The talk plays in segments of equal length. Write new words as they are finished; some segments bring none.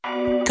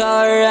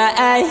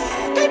Alright.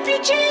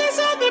 PPG's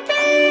on the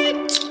beat.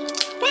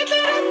 Wake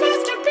it up,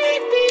 Mr.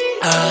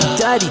 Beat.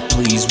 Daddy,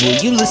 please, will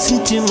you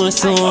listen to my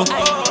song?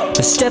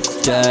 My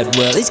stepdad,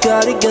 well, he's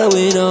got it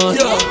going on.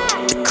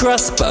 A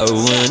crossbow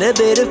and a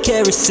bit of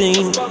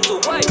kerosene.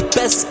 The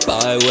Best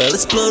Buy, well,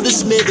 it's blown to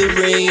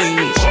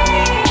smithereens.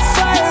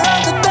 Fire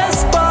at the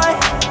Best Buy.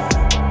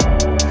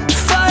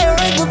 Fire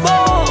in the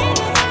mall.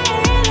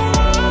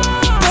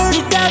 Burn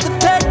it down the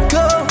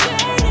Petco.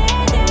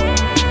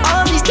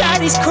 All these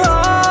daddies crawl.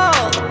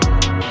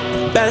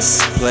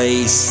 Best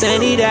place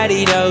any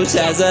daddy knows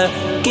has a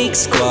geek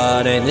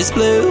squad, and it's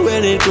blue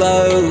and it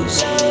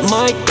glows.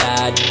 My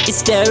dad is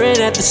staring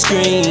at the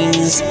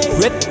screens,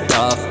 ripped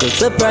off cause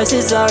the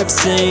prices are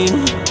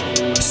obscene.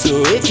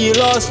 So if you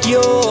lost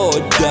your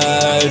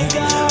dad,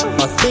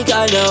 I think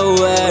I know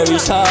where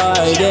he's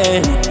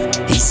hiding.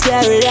 He's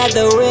staring at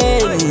the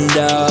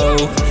window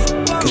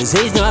cause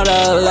he's not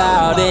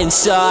allowed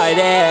inside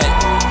it.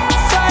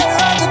 Fire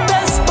at the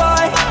Best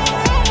Buy.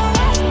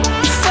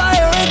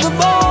 Fire in the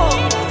mall.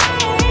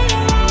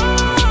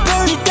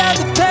 Burn it down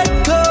the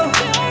Petco.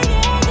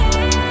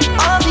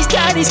 All these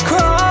daddies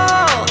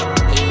crawl.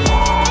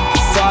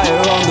 Fire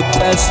on the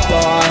Best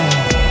Buy.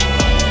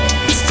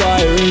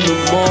 Fire in the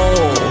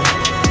mall.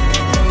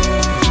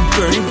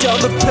 Burning down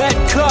the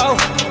Petco.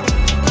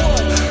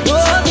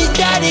 All these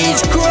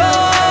daddies crawl.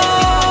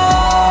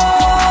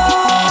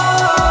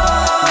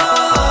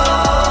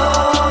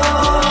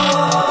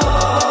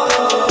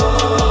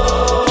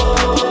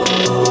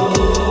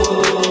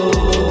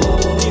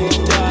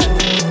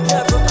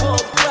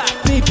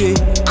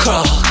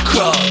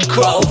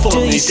 Crawl for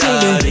me,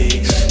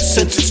 daddy.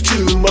 Since it's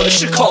too much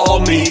to call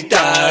me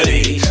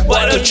daddy,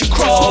 why don't you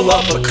crawl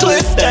off a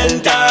cliff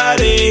then,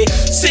 daddy?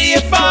 See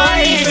if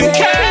I even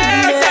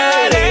care,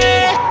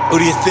 daddy. What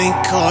do you think,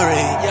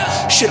 Corey?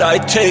 Should I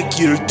take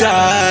your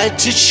dad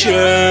to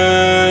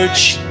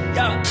church?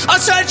 I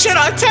said, should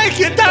I take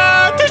your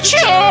dad to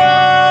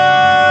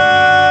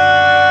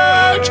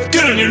church?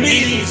 Get on your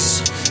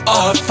knees.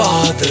 Our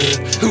Father,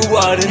 who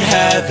art in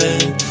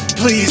heaven,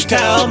 please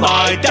tell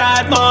my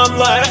dad Mom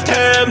left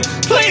him.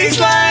 Please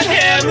let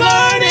him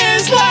learn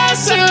his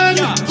lesson,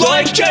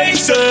 like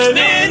Jason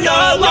in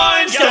the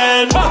lion's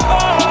den.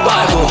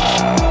 Bible,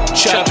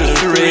 chapter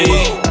 3,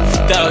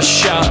 thou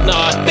shalt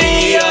not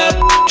be a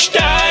bitch,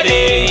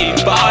 daddy.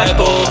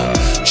 Bible,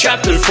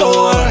 chapter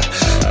 4,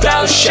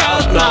 thou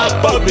shalt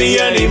not bug me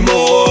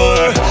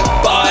anymore.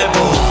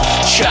 Bible,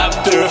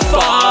 chapter 5,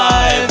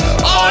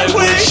 I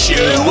wish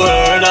you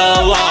weren't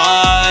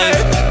alive.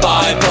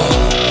 Bible,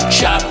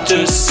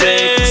 chapter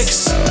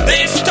 6,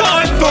 it's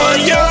time for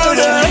you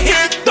to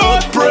hit the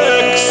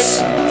bricks.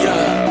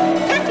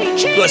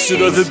 Yeah.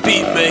 Blessed are the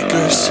beat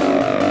makers.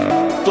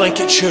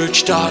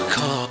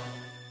 BlanketChurch.com.